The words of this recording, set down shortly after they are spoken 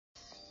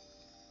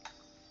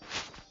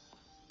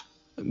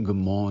Good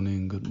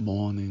morning, good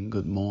morning,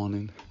 good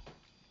morning.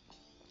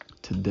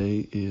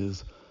 Today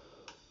is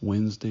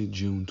Wednesday,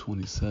 June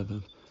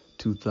 27th,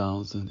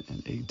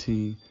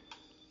 2018.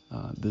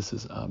 This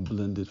is our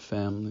blended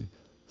family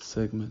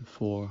segment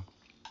for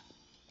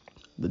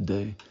the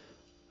day.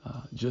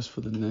 Just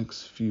for the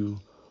next few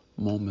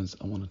moments,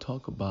 I want to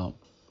talk about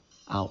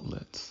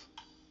outlets.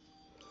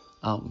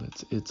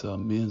 Outlets. It's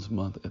Men's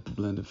Month at the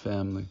blended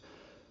family.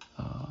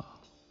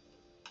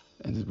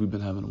 And we've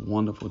been having a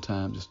wonderful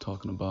time just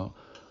talking about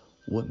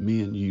what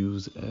men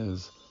use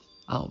as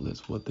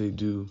outlets, what they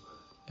do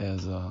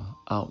as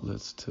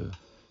outlets to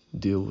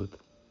deal with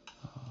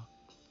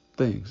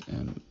things.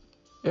 And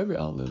every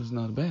outlet is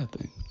not a bad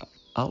thing.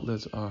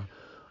 Outlets are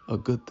a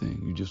good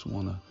thing. You just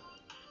want to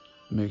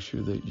make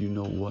sure that you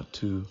know what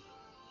to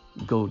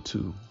go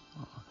to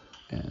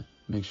and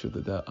make sure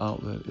that that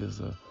outlet is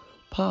a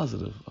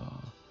positive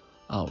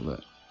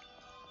outlet.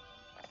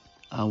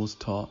 I was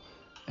taught,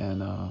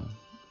 and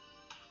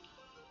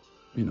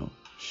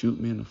shoot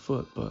me in the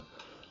foot, but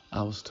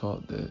I was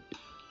taught that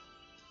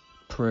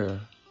prayer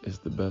is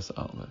the best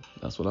outlet.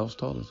 That's what I was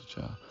taught as a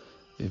child.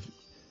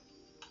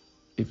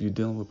 If you're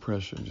dealing with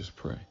pressure, just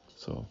pray.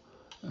 So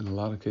in a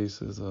lot of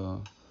cases,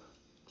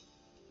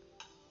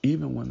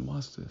 even when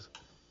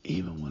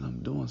I'm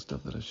doing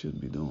stuff that I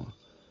shouldn't be doing,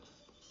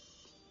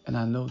 and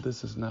I know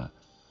this is not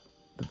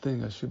the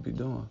thing I should be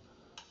doing,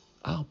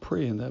 I'll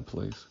pray in that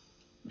place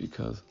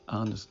because I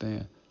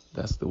understand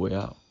that's the way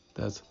out.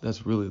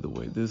 That's really the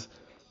way.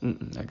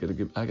 I gotta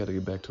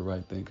get back to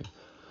right thinking.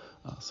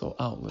 So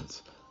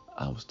outlets.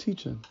 I was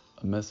teaching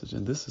a message,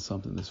 and this is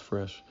something that's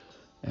fresh,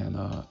 and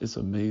it's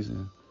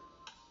amazing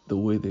the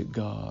way that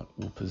God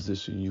will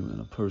position you in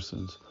a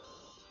person's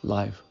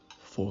life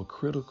for a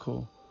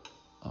critical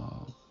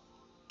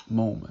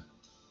moment.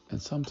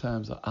 And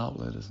sometimes an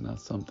outlet is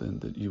not something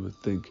that you would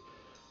think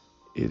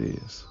it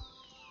is.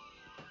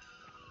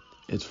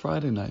 It's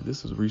Friday night.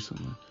 This is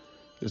recently.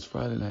 It's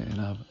Friday night,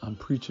 and I'm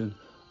preaching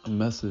a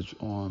message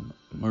on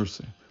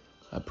mercy.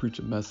 I preach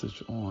a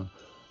message on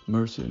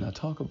mercy, and I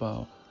talk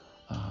about,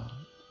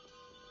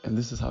 and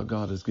this is how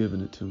God has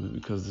given it to me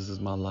because this is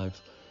my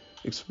life's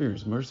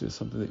experience. Mercy is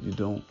something that you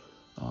don't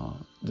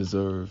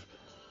deserve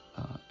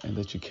and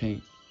that you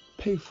can't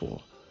pay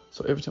for.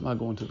 So every time I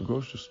go into the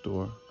grocery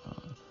store,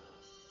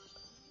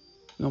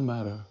 no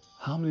matter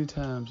how many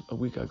times a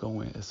week I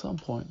go in, at some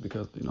point,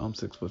 because I'm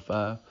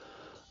 6'5",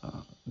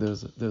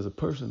 there's a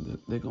person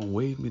that they're gonna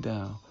wave me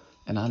down,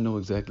 and I know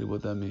exactly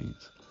what that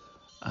means.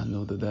 I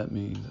know that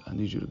means I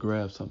need you to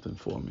grab something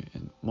for me,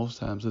 and most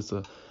times it's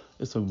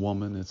a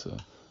woman, it's an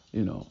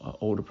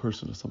older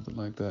person or something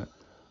like that.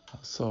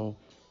 So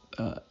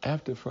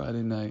after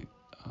Friday night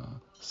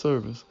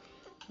service,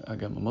 I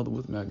got my mother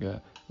with me. I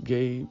got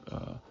Gabe,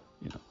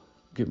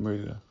 getting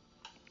ready to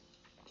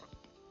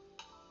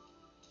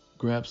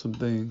grab some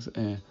things,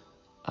 and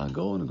I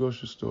go in the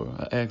grocery store.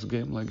 I ask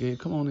Gabe, I'm like, Gabe,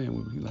 come on in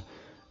with me. He's like,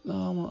 no,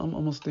 I'm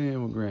gonna stay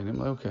in with Granny. I'm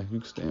like, okay, you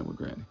can stay in with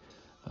Granny.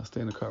 I'll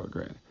stay in the car with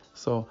Granny.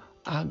 So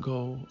I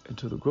go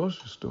into the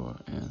grocery store,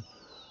 and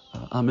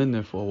I'm in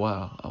there for a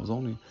while. I was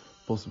only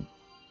supposed to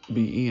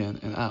be in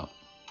and out.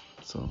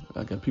 So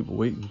I got people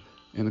waiting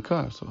in the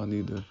car, so I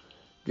need to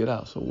get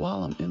out. So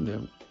while I'm in there,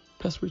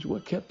 Pastor Richard,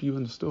 what kept you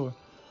in the store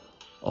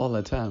all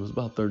that time? It was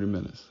about 30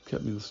 minutes,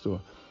 kept me in the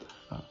store.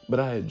 But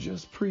I had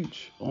just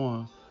preached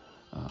on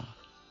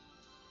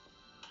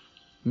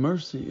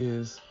mercy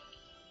is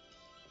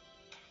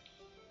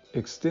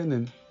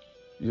extending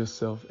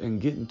yourself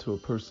and getting to a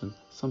person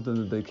something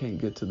that they can't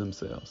get to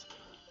themselves.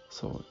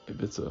 So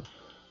if it's a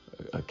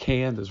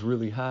can that's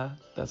really high,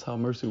 that's how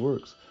mercy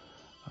works.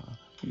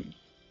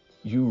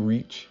 You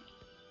reach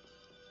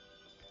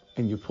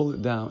and you pull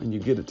it down and you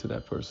get it to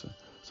that person.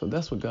 So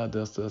that's what God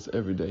does to us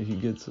every day. He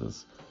gets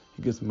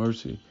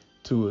mercy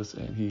to us,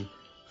 and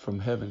from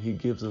heaven, he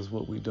gives us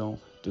what we don't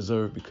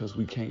deserve because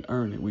we can't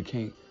earn it. We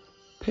can't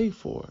pay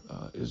for it.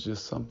 It's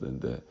just something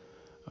that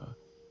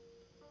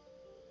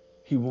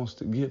he wants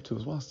to give to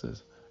us. Watch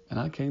this. And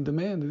I can't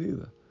demand it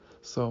either.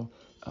 So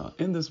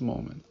in this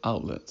moment,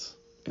 outlets.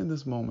 In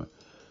this moment,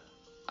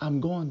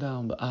 I'm going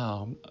down the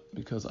aisle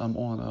because I'm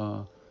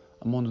on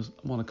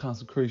a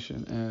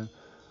consecration, and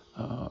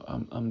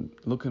I'm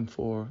looking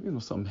for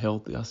something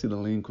healthy. I see the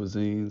lean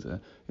cuisines,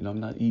 and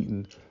I'm not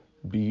eating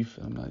beef,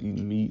 I'm not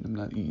eating meat, I'm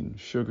not eating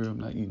sugar, I'm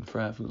not eating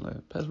fried food.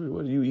 Like, Pastor,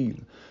 what are you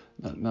eating?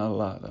 Not a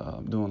lot.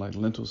 I'm doing like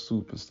lentil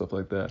soup and stuff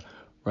like that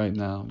right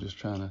now. I'm just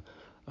trying to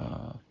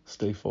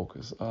stay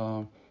focused.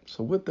 So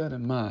with that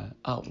in mind,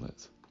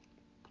 outlets.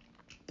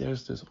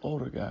 There's this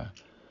older guy,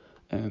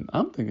 and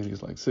I'm thinking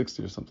he's like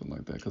 60 or something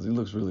like that because he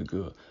looks really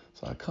good.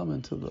 So I come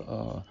into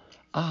the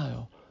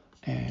aisle,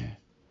 and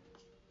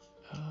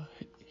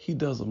he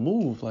does a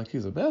move like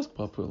he's a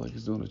basketball player, like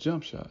he's doing a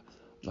jump shot,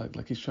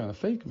 like he's trying to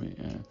fake me.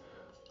 And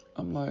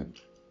I'm like,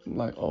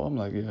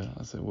 yeah.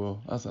 I said,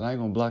 I ain't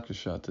gonna block your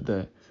shot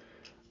today.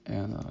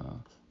 And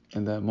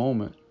in that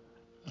moment,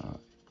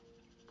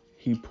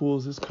 he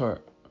pulls his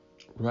cart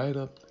right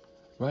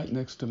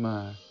next to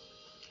mine,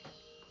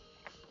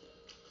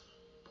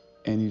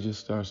 and he just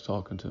starts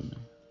talking to me.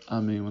 I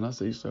mean, when I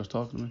say he starts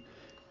talking to me,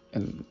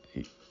 and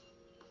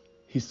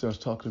he starts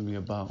talking to me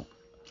about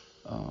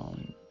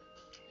um,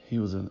 he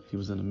was in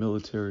the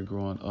military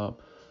growing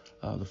up.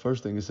 The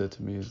first thing he said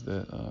to me is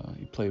that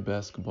he played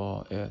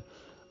basketball at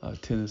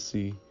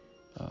Tennessee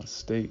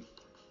State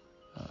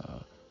uh,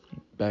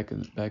 back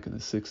in the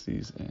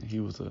 '60s, and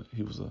he was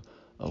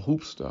a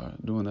hoop star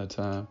during that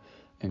time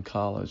in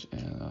college,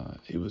 and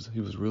he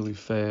was really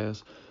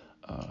fast.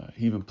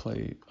 He even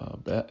played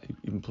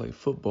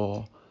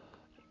football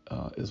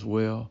as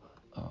well.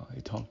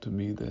 He talked to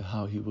me that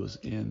how he was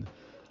in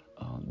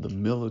the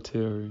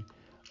military.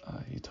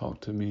 He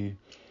talked to me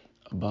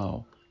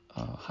about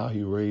how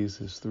he raised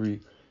his three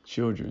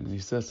children. And he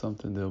said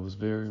something that was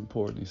very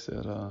important. He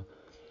said,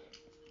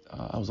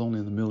 I was only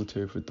in the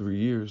military for 3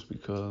 years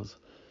because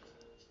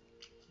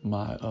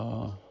my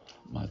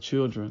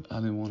children, I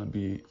didn't want to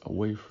be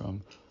away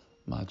from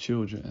my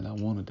children, and I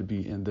wanted to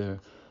be in their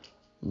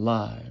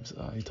lives.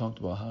 He talked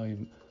about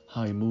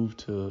how he moved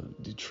to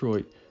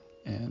Detroit,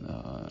 and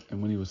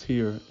when he was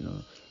here,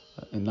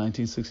 in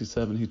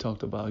 1967, he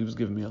was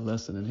giving me a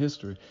lesson in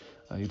history.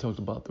 He talked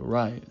about the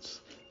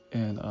riots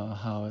and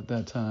how at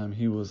that time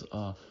he was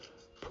a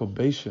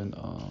probation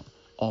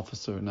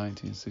officer in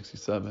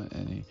 1967,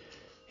 and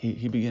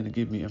he began to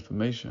give me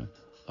information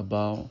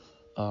about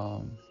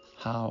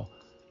how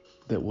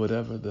that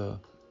whatever the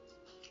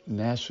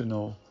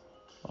national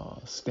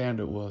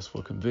standard was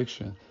for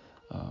conviction,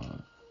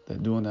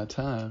 that during that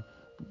time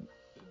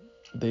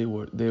they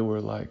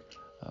were like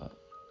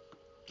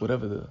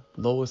whatever the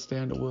lowest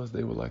standard was,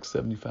 they were like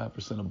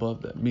 75%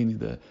 above that, meaning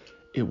that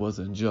it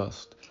wasn't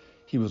just.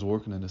 He was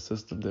working in a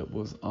system that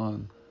was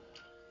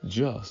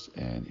unjust,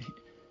 and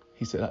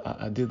he said,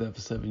 I did that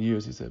for 7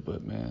 years. He said,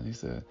 but man, he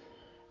said,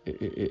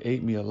 it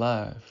ate me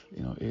alive.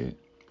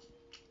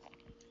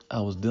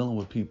 I was dealing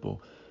with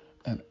people,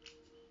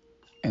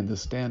 and the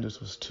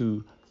standards was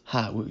too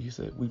high. He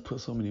said, we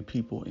put so many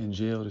people in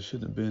jail that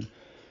shouldn't have been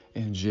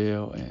in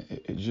jail, and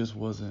it just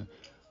wasn't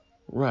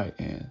right.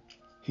 And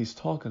he's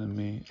talking to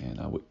me,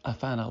 and I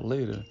find out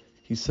later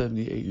he's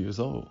 78 years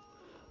old.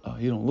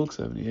 He don't look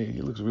 78.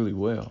 He looks really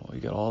well. He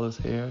got all his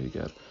hair. He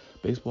got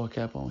baseball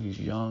cap on. He's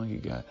young. He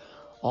got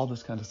all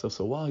this kind of stuff.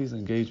 So while he's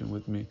engaging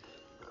with me,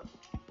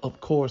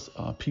 of course,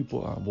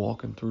 people are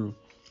walking through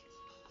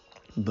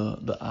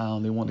the aisle,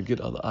 and they want to get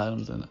other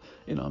items. And,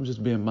 I'm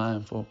just being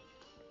mindful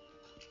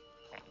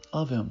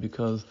of him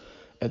because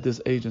at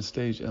this age and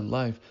stage in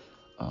life,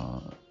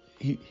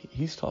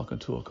 he's talking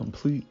to a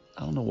complete,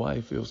 I don't know why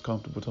he feels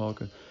comfortable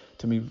talking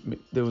to me.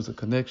 There was a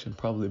connection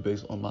probably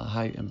based on my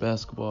height in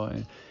basketball,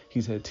 and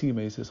he's had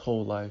teammates his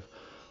whole life.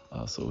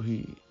 So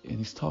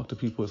he's talked to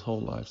people his whole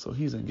life. So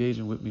he's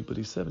engaging with me, but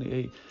he's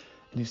 78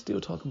 and he's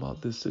still talking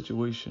about this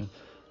situation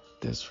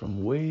that's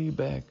from way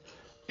back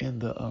in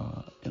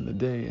the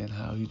day, and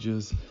how he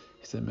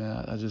said,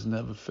 man, I just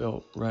never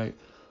felt right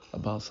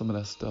about some of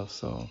that stuff.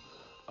 So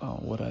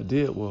what I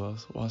did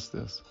was, watch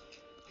this.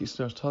 He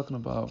starts talking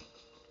about,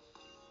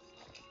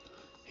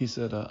 he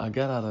said, I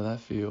got out of that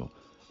field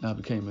and I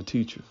became a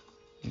teacher.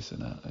 He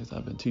said,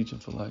 I've been teaching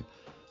for like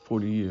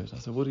 40 years. I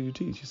said, what do you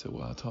teach? He said,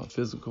 well, I taught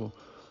physical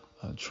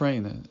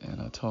training, and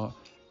I taught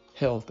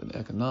health and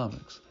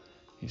economics.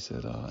 He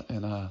said,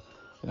 and I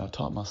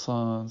taught my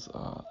sons.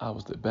 I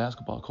was the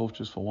basketball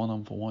coaches for one of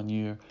them for 1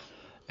 year,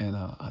 and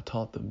I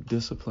taught them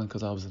discipline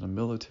because I was in the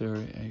military.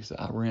 And he said,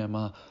 I ran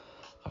my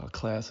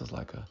classes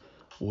like a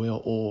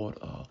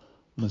well-oiled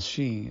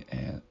machine.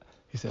 And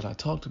he said, I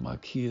talked to my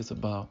kids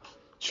about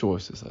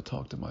choices. I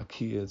talked to my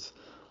kids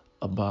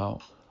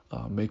about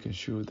making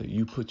sure that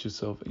you put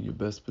yourself in your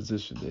best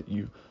position, that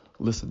you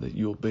listen, that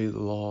you obey the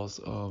laws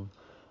of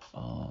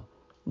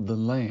the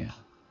land.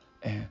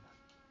 And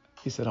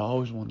he said, I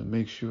always wanted to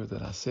make sure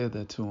that I said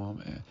that to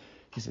him. And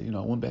he said, I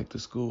went back to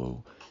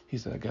school. He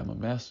said, I got my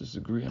master's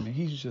degree. I mean,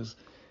 he's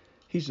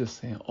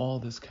just saying all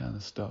this kind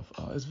of stuff.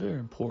 It's very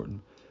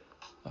important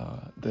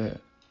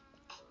that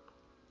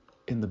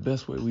in the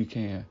best way we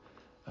can,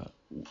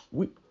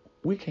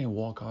 we can't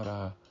walk out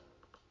our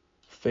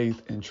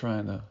faith in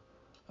trying to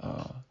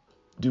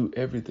do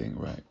everything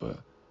right, but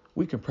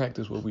we can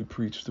practice what we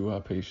preach through our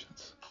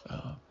patience.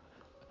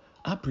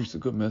 I preached a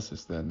good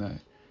message that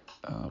night,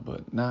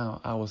 but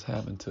now I was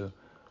having to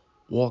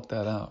walk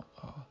that out.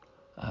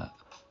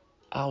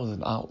 I was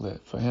an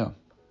outlet for him.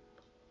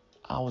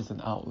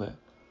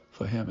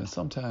 And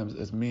sometimes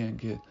as men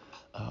get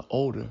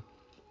older,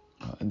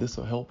 and this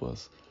will help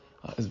us,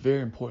 it's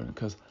very important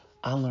because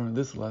I learned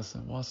this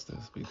lesson, watch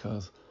this,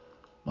 because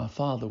my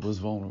father was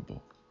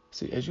vulnerable.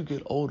 See, as you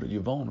get older,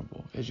 you're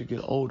vulnerable. As you get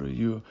older,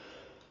 you're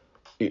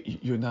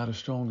not as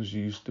strong as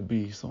you used to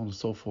be, so on and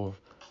so forth.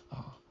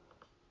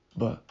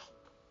 But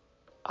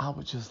I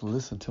would just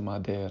listen to my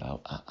dad.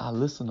 I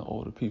listen to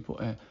older people,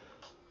 and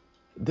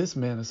this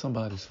man is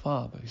somebody's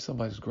father. He's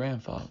somebody's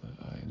grandfather,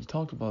 and he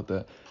talked about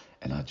that.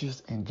 And I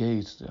just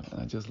engaged him,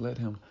 and I just let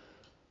him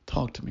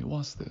talk to me.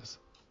 Watch this.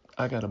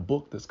 I got a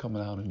book that's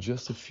coming out in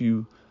just a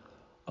few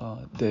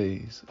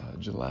days,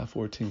 July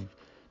 14th.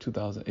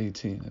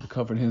 2018, and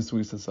Covered in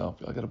Sweets and South.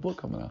 I got a book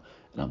coming out,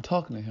 and I'm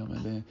talking to him,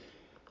 and then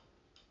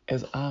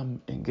as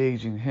I'm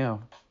engaging him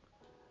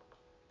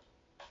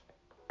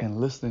and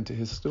listening to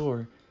his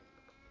story,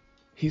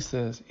 he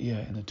says, yeah,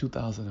 in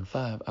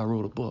 2005, I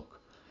wrote a book.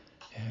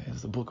 And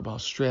it's a book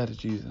about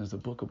strategies, and it's a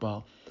book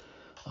about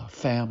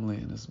family,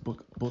 and it's a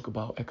book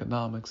about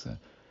economics, and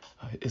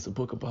it's a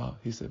book about,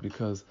 he said,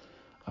 because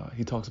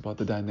he talks about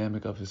the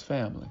dynamic of his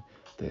family,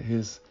 that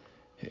his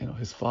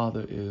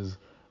father is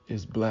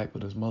black,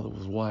 but his mother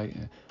was white,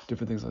 and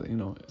different things like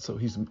that, so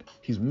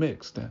he's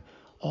mixed and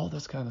all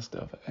this kind of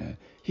stuff. And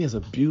he has a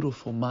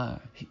beautiful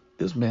mind.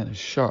 This man is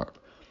sharp,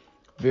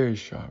 very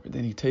sharp. And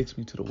then he takes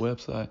me to the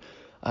website.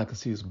 I can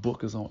see his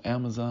book is on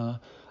Amazon.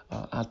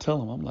 I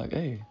tell him, I'm like,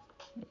 hey,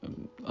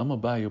 I'm gonna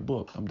buy your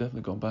book. I'm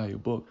definitely gonna buy your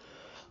book.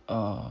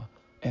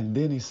 And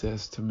then he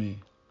says to me,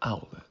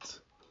 outlets.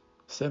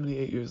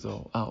 78 years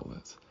old,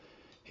 outlets.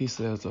 He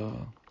says,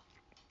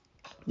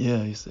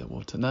 yeah, he said,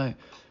 well, tonight,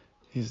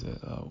 he said,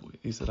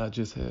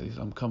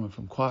 I'm coming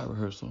from choir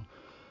rehearsal.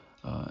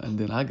 And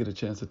then I get a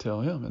chance to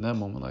tell him in that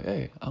moment, like,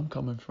 hey, I'm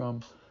coming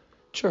from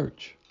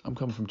church. I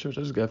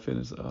just got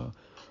finished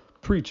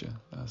preaching.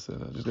 I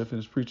said, I just got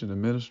finished preaching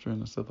and ministering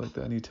and stuff like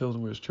that. And he tells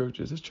me where his church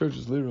is. His church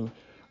is literally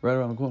right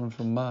around the corner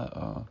from my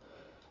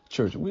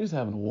church. And we're just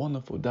having a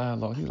wonderful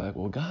dialogue. He's like,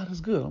 well, God is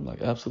good. I'm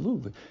like,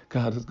 absolutely.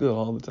 God is good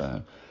all the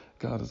time.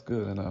 God is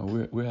good.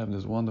 And we're having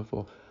this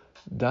wonderful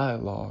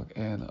dialogue.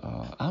 And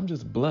I'm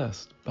just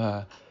blessed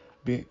by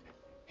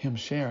him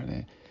sharing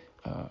it.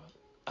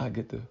 I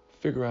get to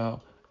figure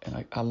out,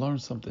 and I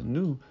learned something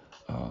new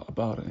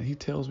about it. And he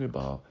tells me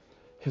about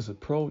his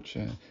approach.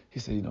 And he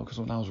said, because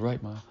when I was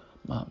writing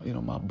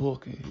my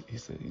book, he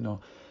said,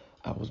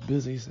 I was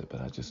busy. He said,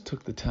 but I just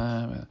took the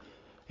time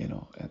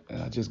and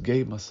I just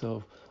gave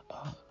myself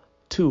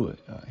to it.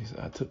 He said,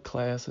 I took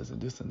classes and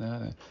this and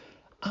that, and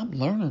I'm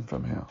learning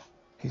from him.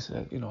 He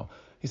said,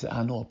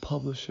 I know a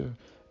publisher,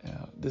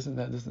 this and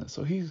that.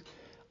 So he's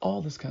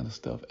all this kind of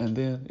stuff. And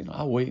then,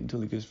 I wait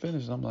until he gets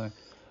finished. And I'm like,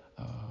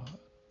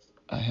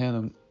 I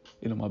hand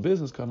him, my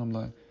business card. I'm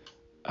like,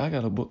 I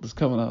got a book that's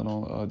coming out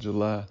on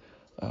July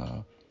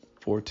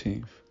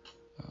 14th.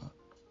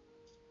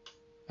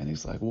 And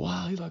he's like,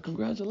 wow. He's like,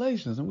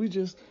 congratulations. And we've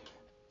just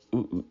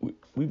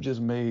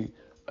made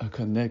a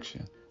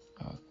connection.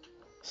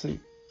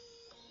 See,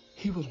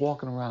 he was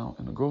walking around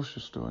in the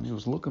grocery store and he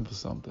was looking for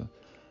something,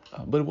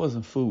 but it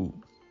wasn't food.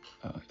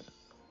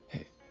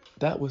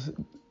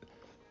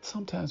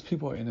 Sometimes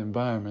people are in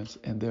environments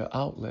and their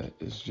outlet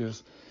is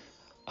just,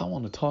 I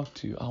want to talk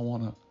to you. I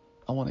want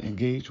to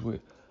engage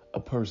with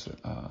a person.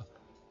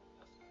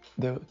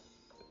 There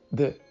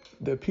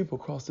are people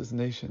across this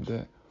nation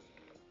that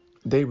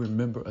they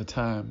remember a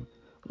time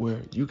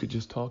where you could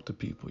just talk to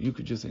people. You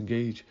could just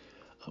engage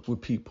with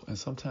people. And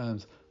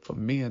sometimes for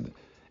men,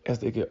 as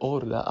they get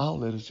older, that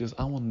outlet is just,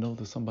 I want to know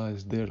that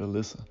somebody's there to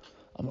listen.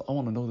 I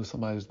want to know that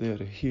somebody's there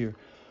to hear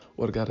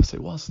what I got to say.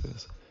 Watch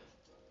this.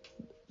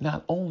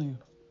 Not only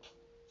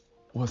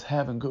was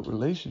having good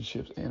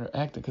relationships,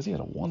 interacting, because he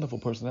had a wonderful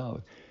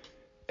personality.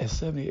 At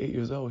 78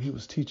 years old, he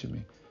was teaching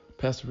me,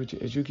 Pastor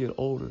Richard, as you get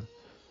older,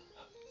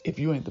 if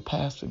you ain't the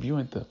pastor, if you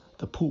ain't the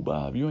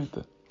poobah, if you ain't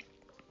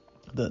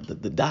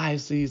the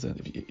diocese, and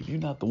if you're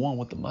not the one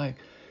with the mic,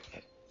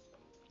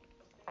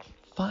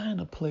 find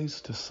a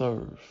place to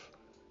serve.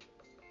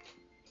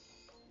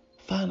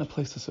 Find a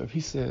place to serve. He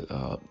said,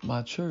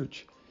 my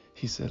church,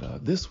 he said,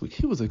 this week,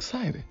 he was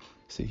excited.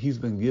 See, he's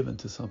been given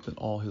to something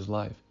all his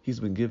life. He's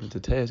been given to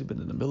tasks. He's been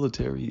in the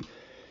military.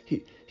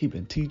 He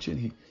been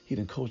teaching. He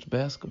done coached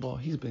basketball.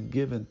 He's been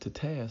given to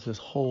tasks his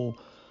whole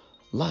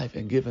life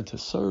and given to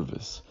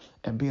service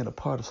and being a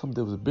part of something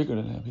that was bigger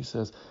than him. He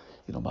says,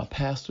 my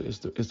pastor is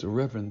the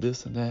reverend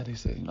this and that. He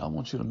said, I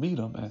want you to meet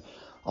him and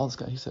all this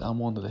guy. He said, I'm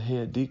one of the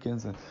head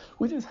deacons, and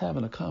we're just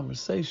having a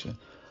conversation.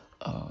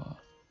 I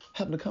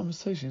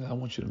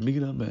want you to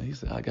meet him, and he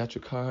said, I got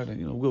your card,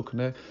 and we'll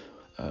connect.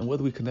 And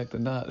whether we connect or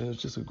not, it was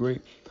just a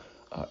great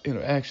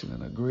interaction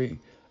and a great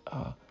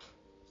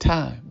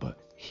time. But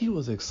he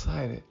was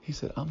excited. He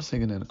said, I'm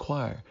singing in the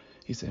choir.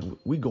 He said,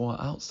 we going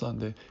out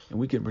Sunday, and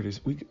we get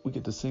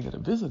to sing at a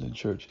visiting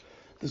church.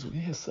 He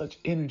has such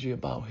energy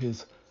about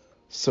his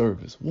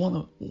service.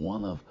 One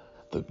of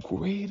the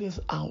greatest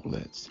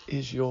outlets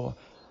is your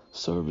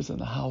service in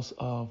the house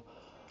of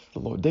the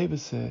Lord. David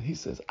said, he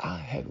says, I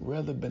had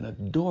rather been a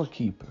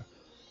doorkeeper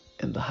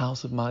in the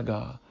house of my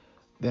God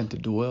than to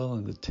dwell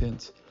in the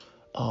tents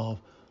of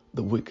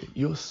the wicked.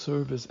 Your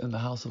service in the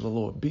house of the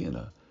Lord, being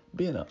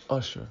an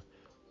usher,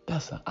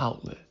 that's an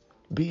outlet.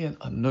 Being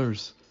a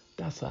nurse,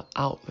 that's an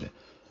outlet.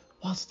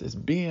 Watch this.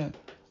 Being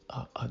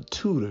a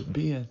tutor,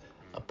 being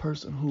a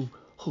person who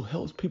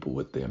helps people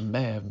with their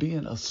math,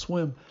 being a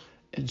swim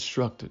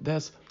instructor,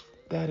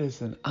 that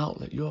is an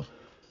outlet. Your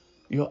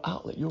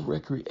outlet, your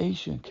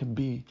recreation can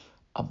be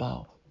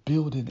about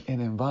building an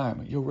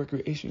environment. Your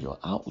recreation, your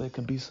outlet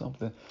can be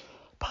something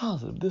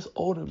positive. This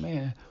older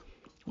man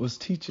was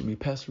teaching me,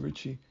 Pastor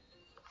Richie,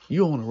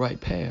 you're on the right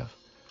path.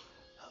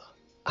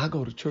 I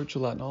go to church a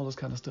lot and all this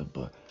kind of stuff,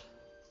 but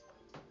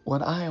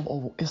when I am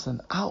over, it's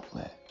an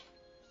outlet.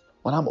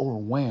 When I'm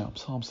overwhelmed,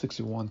 Psalm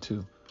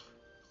 61:2,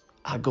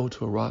 I go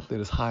to a rock that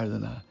is higher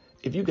than I.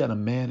 If you got a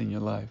man in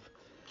your life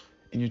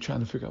and you're trying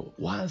to figure out,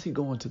 why is he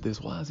going to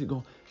this? Why is he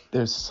going?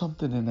 There's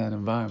something in that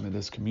environment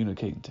that's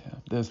communicating to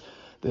him.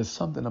 There's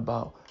something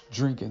about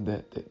drinking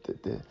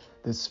that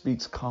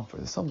speaks comfort.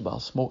 There's something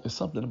about smoke. There's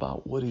something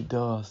about what he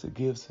does that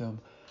gives him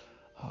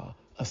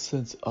a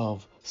sense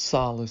of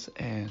solace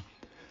and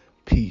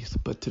peace.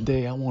 But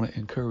today I want to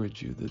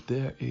encourage you that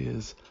there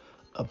is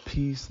a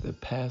peace that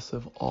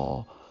passeth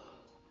all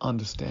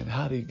understanding.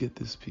 How do you get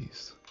this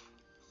peace?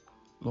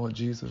 Lord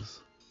Jesus,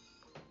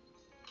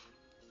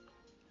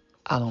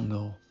 I don't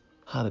know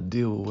how to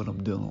deal with what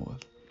I'm dealing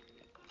with.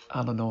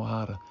 I don't know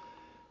how to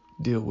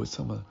deal with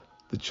some of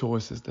the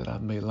choices that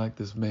I've made. Like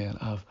this man,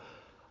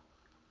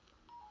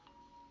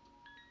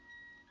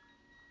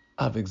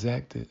 I've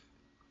exacted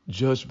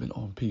judgment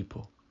on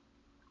people,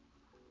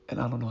 and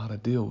I don't know how to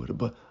deal with it,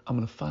 but I'm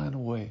going to find a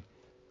way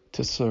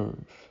to serve.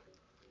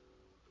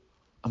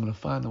 I'm going to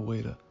find a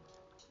way to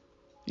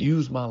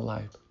use my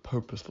life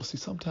purposeful. See,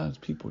 sometimes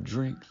people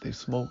drink, they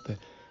smoke,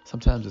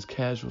 sometimes it's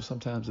casual,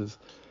 sometimes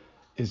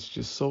it's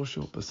just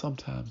social, but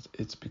sometimes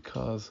it's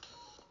because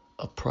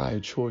of prior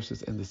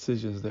choices and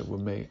decisions that were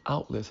made.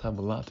 Outlets have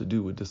a lot to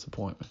do with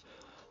disappointment.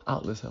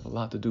 Outlets have a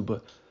lot to do,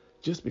 but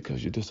just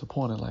because you're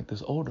disappointed, like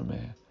this older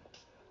man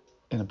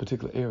in a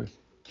particular area,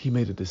 he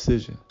made a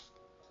decision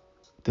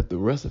that the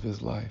rest of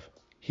his life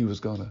he was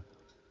going to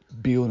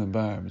build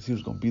environments. He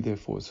was going to be there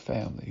for his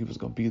family. He was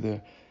going to be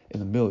there in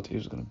the military. He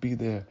was going to be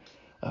there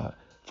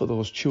for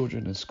those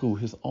children in school,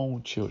 his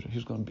own children.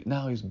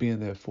 Now he's being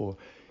there for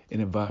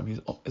an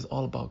environment. It's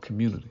all about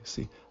community.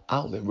 See,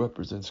 outlet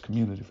represents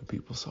community for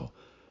people. So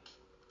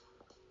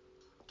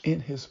in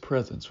his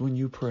presence, when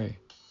you pray,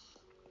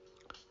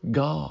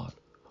 God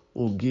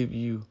will give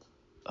you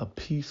a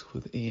peace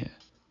within.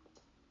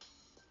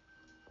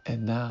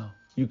 And now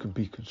you can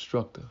be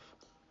constructive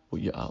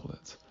with your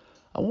outlets.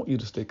 I want you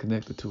to stay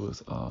connected to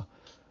us.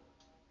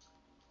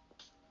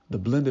 The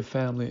Blended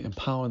Family,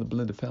 Empowering the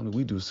Blended Family.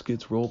 We do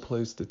skits, role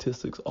plays,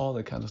 statistics, all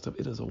that kind of stuff.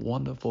 It is a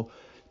wonderful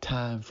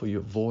time for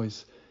your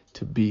voice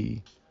to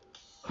be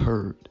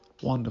heard.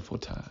 Wonderful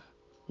time.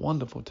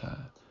 Wonderful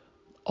time.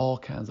 All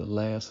kinds of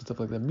laughs and stuff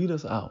like that. Meet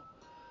us out.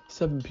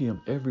 7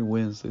 p.m. every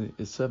Wednesday.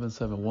 It's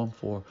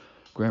 7714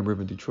 Grand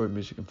River, Detroit,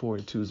 Michigan,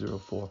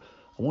 48204.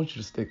 I want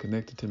you to stay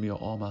connected to me on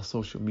all my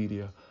social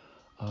media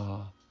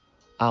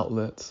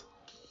outlets.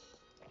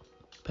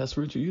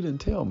 Pastor Richard, you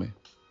didn't tell me.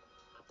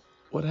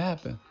 What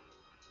happened?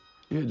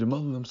 You had your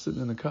mother and them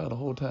sitting in the car the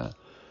whole time.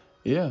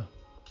 Yeah.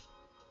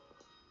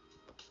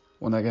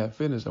 When I got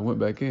finished, I went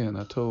back in.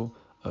 I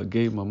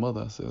gave my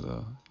mother, I said,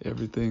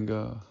 everything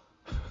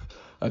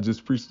I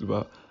just preached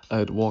about, I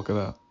had to walk it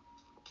out.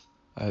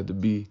 I had to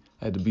be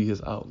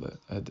his outlet.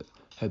 I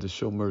had to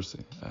show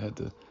mercy. I had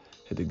to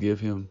give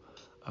him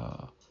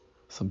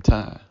some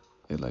time.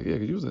 And like, yeah,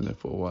 because you was in there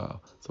for a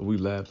while. So we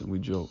laughed and we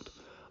joked.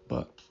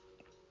 But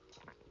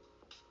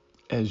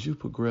as you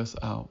progress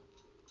out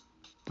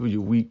through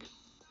your week,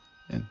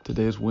 and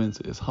today is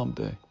Wednesday, it's hump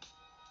day,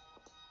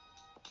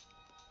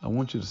 I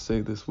want you to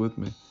say this with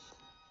me.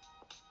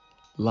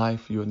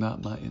 Life, you're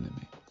not my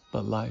enemy,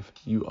 but life,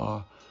 you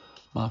are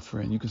my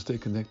friend. You can stay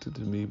connected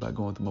to me by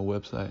going to my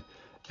website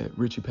at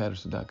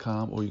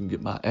richiepatterson.com, or you can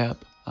get my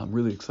app. I'm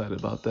really excited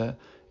about that.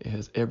 It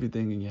has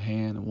everything in your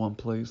hand in one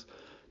place.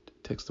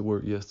 Text the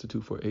word yes to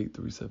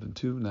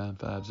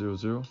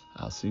 248-372-9500.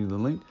 I'll see you in the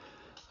link.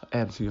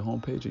 Add it to your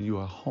homepage, and you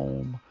are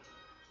home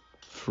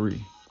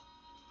free.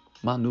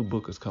 My new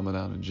book is coming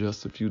out in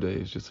just a few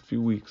days, just a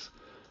few weeks.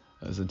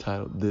 It's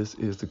entitled, This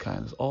is the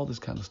Kindness. All this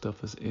kind of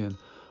stuff is in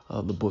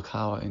the book,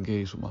 How I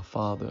Engaged with My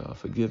Father,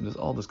 Forgiveness,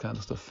 all this kind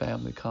of stuff,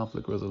 family,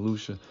 conflict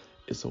resolution.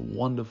 It's a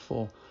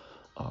wonderful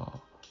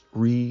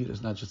read.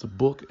 It's not just a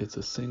book. It's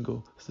a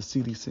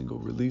CD single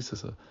release.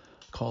 It's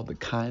called The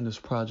Kindness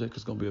Project.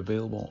 It's going to be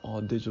available on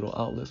all digital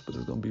outlets, but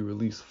it's going to be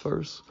released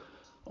first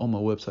on my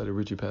website at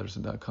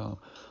richiepatterson.com.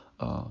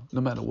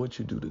 No matter what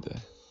you do today,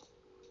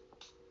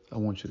 I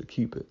want you to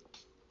keep it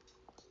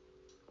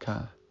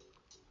kind.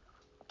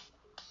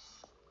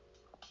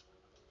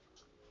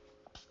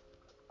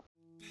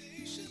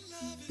 Patient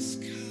love is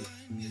kind,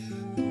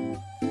 yeah.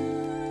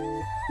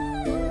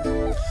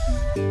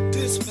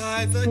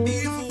 Despite the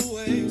evil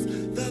ways,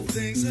 the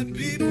things that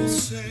people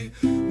say,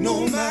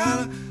 no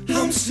matter,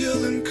 I'm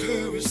still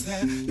encouraged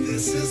that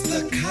this is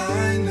the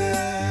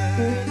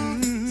kindness.